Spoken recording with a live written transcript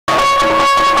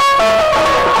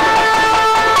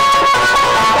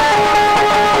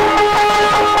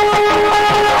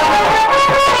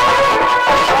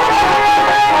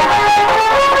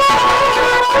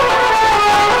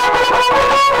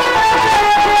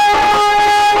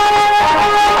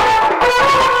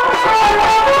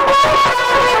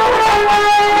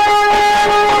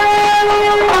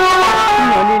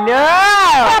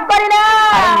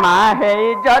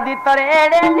तोर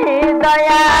एड़े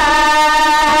निर्दया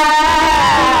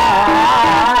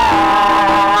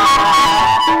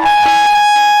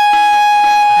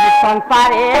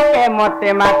संसारे के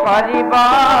मते मा करिब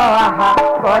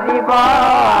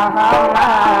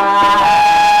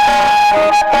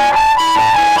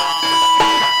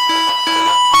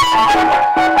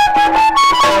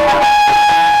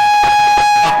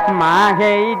माँ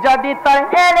हे जदि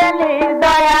तोर एड़े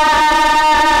निर्दया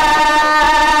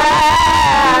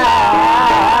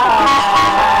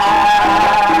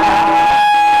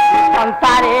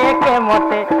संसारे के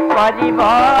मते करिब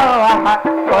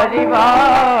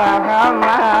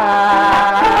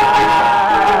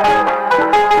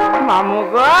मामू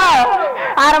गो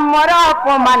आर मोर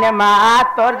अपमाने मा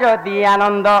तोर जदि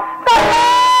आनंद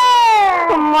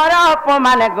मोर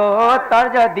अपमाने गो तोर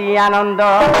जदि आनंद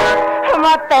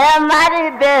मते मारी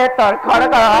दे तोर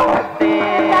खड़ग हस्ते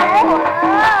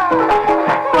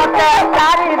मते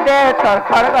मारी दे तोर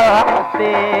खड़ग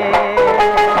हस्ते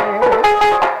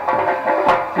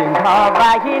सिंह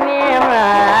बाहिनी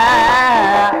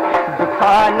दुख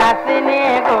नासिनी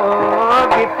गो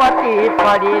विपत्ति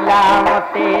पड़िला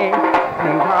मते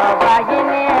सिंह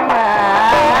बाहिनी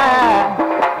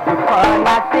दुख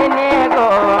नासिनी गो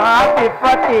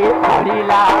विपत्ति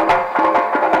पड़िला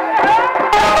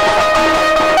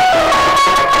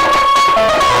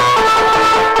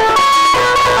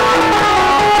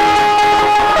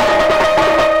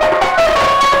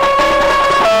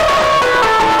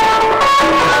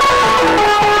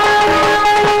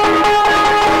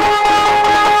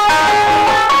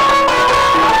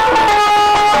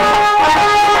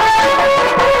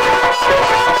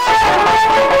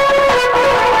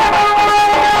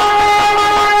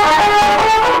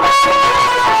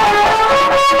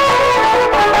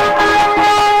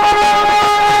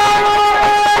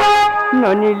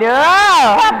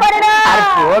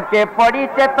के पड़ी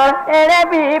से तो एड़े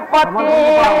भी पति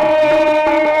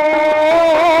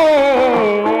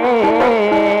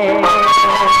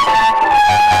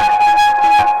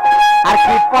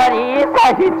आखि पड़ी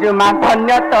सही जुमा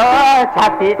धन्य तो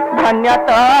छाती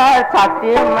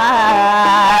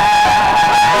माँ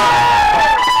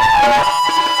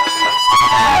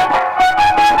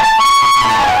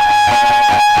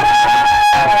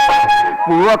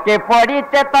पुओ के पड़ी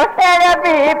से तो एड़े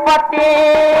भी पति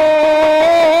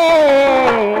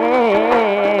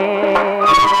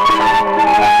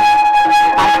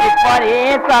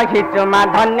सही चुमा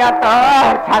धन्य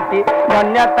तोर छाती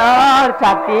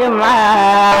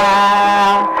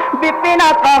माँ विपिन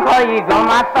तो भई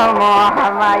गमा तो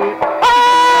महामाई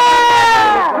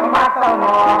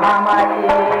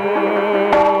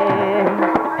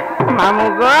मामू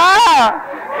गो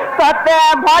सते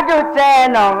भजुचे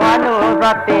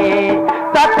अनुव्रते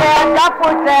सते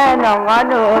जपुचे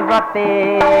अनुव्रते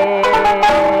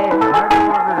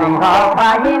सिंह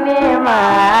बाहिनी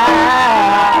माँ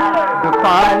दुख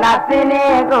नासिनी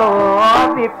गो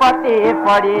विपत्ति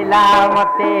पड़िला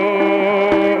मते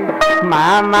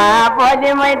मामा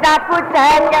बोली मुई डाकुचे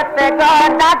केते गो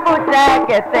डाकुचे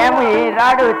केते मुई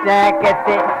रडुचे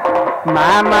केते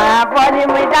मामा बोली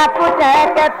मुई डाकुचे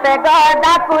केते गो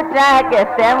डाकुचे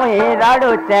केते मुई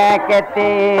रडुचे केते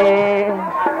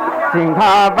सिंह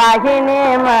बाहिनी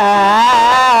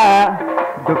माँ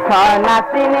दुख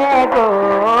नासिनी गो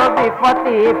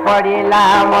विपत्ति पड़िला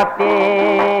मते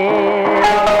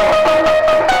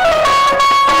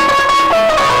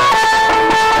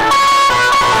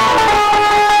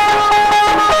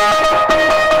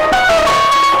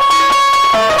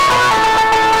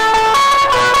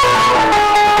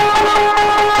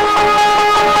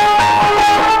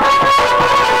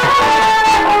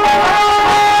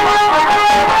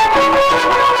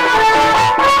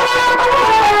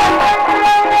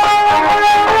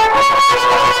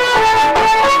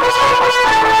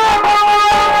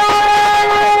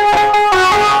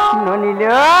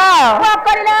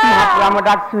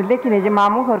डाक सुनले कि नहीं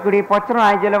मामू घर कुड़ी पचर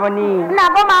आई जल बनी ना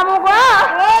गो मामू गो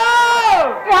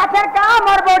यहाँ से का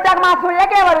मोर बेटा मां सुनले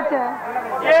के बोल छे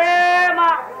ए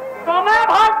मां तमे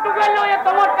भाग तू गेलो ये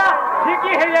तमर का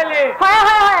ठीकी हे गेले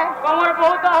हाय कमर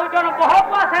बहुत आउजन बहुत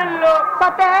पासन लो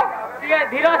सते ये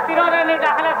धीरे धीरे रे नहीं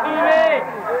डाकला सुनले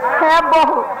है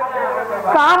बहु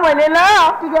काम बोले लो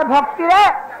तुझे भक्ति रे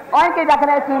और के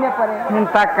डाकले सुने पड़े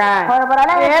चिंता का होय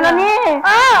बराले ए ननी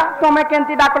तमे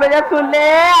केंती डाकलो जे सुनले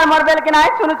हमर बेल के नाही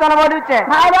सुनु चल बडू छे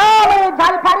हाय रे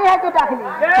झाल फाड़ी है के डाकली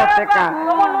सते का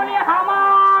तमो नोनी हामा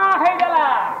हे गेला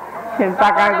चिंता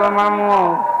का गो मामू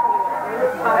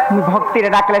भक्ति रे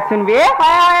डाकले सुनबे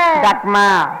हाय डाकमा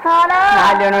हाले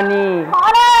नाले ननी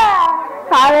हाले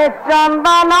আরে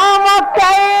চন্দন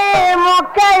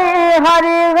মুখাই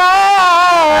হরি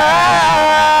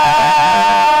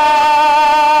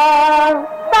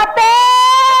তাতে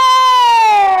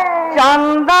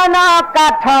চন্দন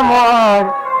কাঠ মোর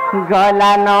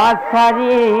গলা ন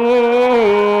সরি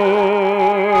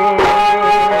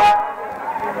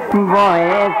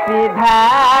বয়সী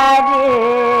ধারি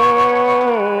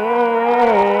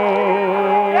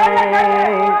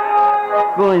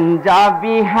কুঞ্জ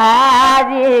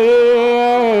বিহারী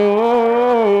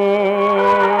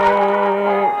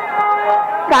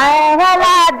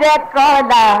কাহলা যে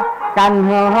কলা কাহ্ন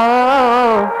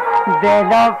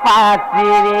দেল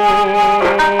পাচিরে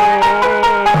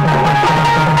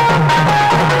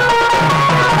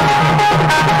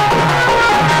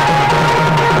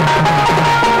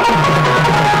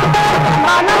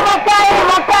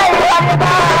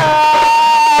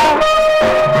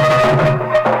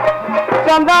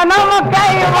চন্দন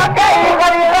মকাই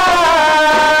করিবা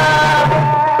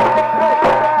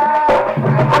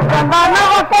চন্দন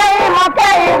মকাই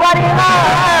করিবা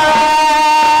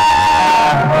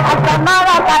চন্দন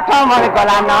কাঠ মোর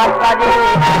গলা ন সরি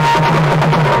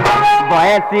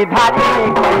বয়সী ধারি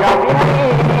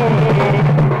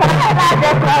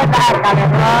রাজে কলা কাঠ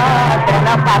তেল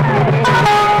পাচিরি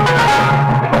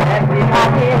বয়সী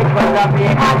ধারি কল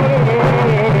বিহারি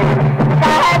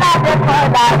রাজে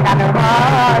কলা কাঠ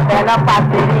তেল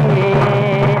পাচিরি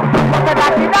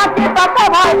ডাকি ডাকি ততে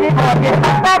ভয় জীবনে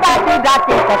ততে ডাকি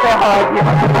ডাকি ততে ভয়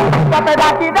জীবনে ততে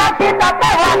ডাকি ডাকি ততে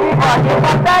ভয় জীবনে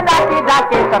ততে ডাকি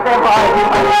ডাকি ততে ভয়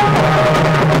জীবনে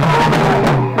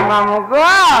মামু গো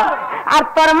আর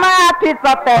তোর মা আছি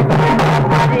ততে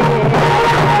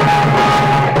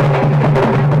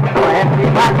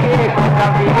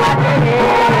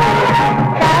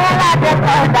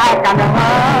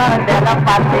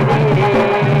পাচিরি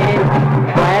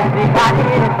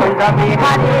কুঞ্জ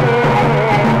বিহারী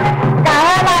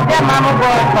কাহলা যে মামু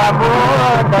গো সবু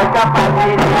দোষ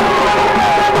পাচিরি